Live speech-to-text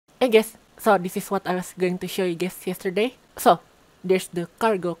Hey guys, so this is what I was going to show you guys yesterday. So there's the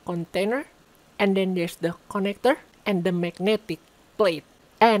cargo container, and then there's the connector and the magnetic plate.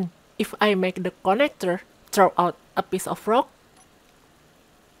 And if I make the connector throw out a piece of rock,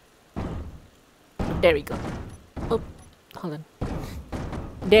 there we go. Oh, hold on.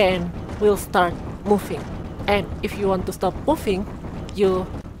 Then we'll start moving. And if you want to stop moving, you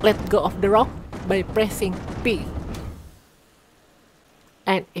let go of the rock by pressing P.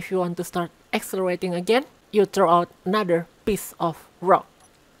 And if you want to start accelerating again, you throw out another piece of rock.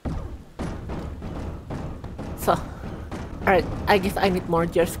 So, alright, I guess I need more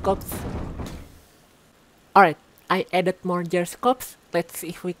gyroscopes. Alright, I added more gyroscopes. Let's see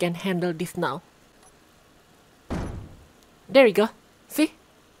if we can handle this now. There we go. See?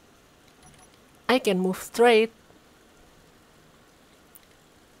 I can move straight.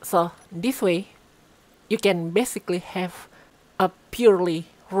 So, this way, you can basically have a purely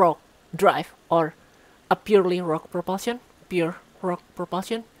rock drive or a purely rock propulsion. Pure rock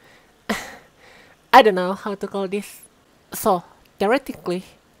propulsion. I don't know how to call this. So, theoretically,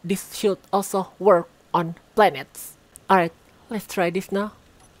 this should also work on planets. Alright, let's try this now.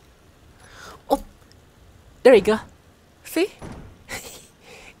 Oh, there you go. See?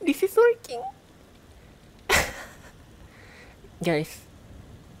 This is working. Guys,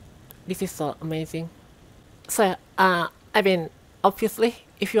 this is so amazing. So, I mean, obviously,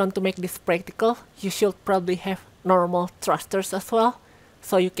 if you want to make this practical, you should probably have normal thrusters as well,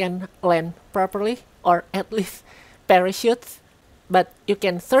 so you can land properly, or at least parachutes. But you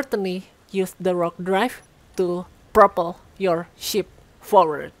can certainly use the rock drive to propel your ship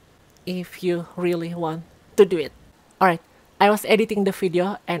forward, if you really want to do it. Alright, I was editing the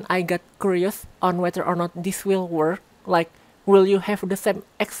video and I got curious on whether or not this will work. Like, will you have the same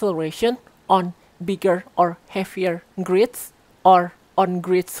acceleration on bigger or heavier grids, or on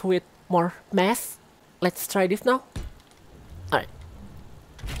grids with more mass? Let's try this now. Alright,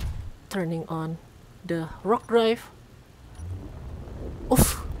 turning on the rock drive.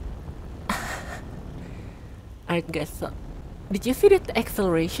 Oof. Alright guys, so did you see that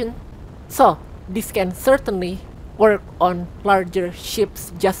acceleration? So this can certainly work on larger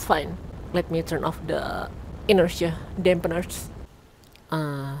ships just fine. Let me turn off the inertia dampeners.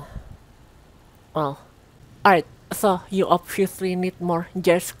 Well, alright, so you obviously need more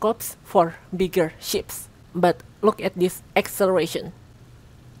gyroscopes for bigger ships. But look at this acceleration.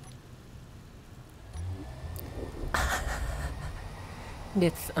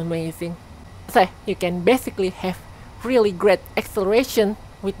 That's amazing. So you can basically have really great acceleration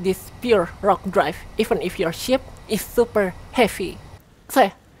with this pure rock drive, even if your ship is super heavy.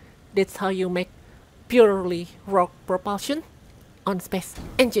 So that's how you make purely rock propulsion on Space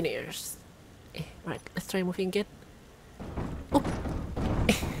Engineers. Right, let's try moving again. Oh,